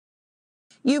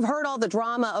You've heard all the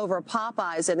drama over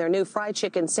Popeyes and their new fried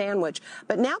chicken sandwich,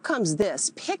 but now comes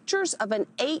this, pictures of an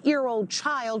 8-year-old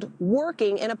child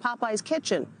working in a Popeyes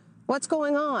kitchen. What's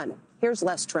going on? Here's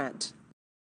Les Trent.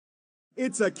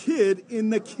 It's a kid in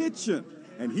the kitchen,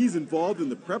 and he's involved in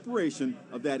the preparation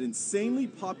of that insanely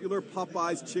popular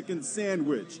Popeyes chicken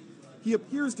sandwich. He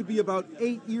appears to be about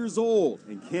 8 years old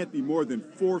and can't be more than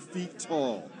 4 feet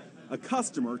tall. A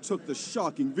customer took the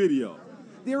shocking video.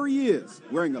 There he is,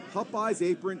 wearing a Popeyes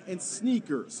apron and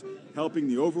sneakers, helping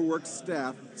the overworked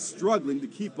staff struggling to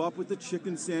keep up with the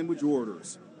chicken sandwich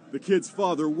orders. The kid's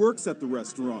father works at the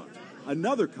restaurant.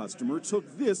 Another customer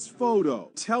took this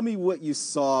photo. Tell me what you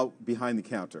saw behind the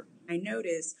counter. I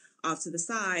noticed off to the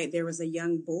side there was a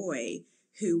young boy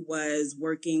who was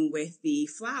working with the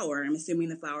flour, I'm assuming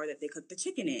the flour that they cooked the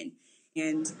chicken in,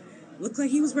 and looked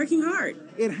like he was working hard.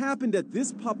 It happened at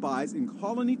this Popeyes in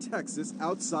Colony, Texas,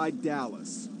 outside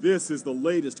Dallas. This is the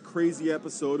latest crazy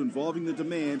episode involving the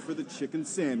demand for the chicken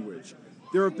sandwich.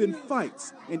 There have been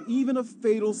fights and even a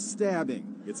fatal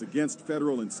stabbing. It's against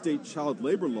federal and state child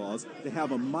labor laws to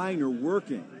have a minor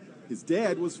working. His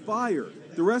dad was fired.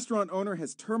 The restaurant owner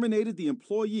has terminated the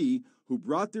employee who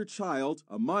brought their child,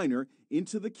 a minor,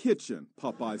 into the kitchen,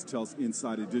 Popeyes tells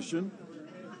Inside Edition.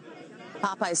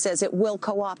 Popeyes says it will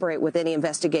cooperate with any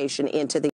investigation into the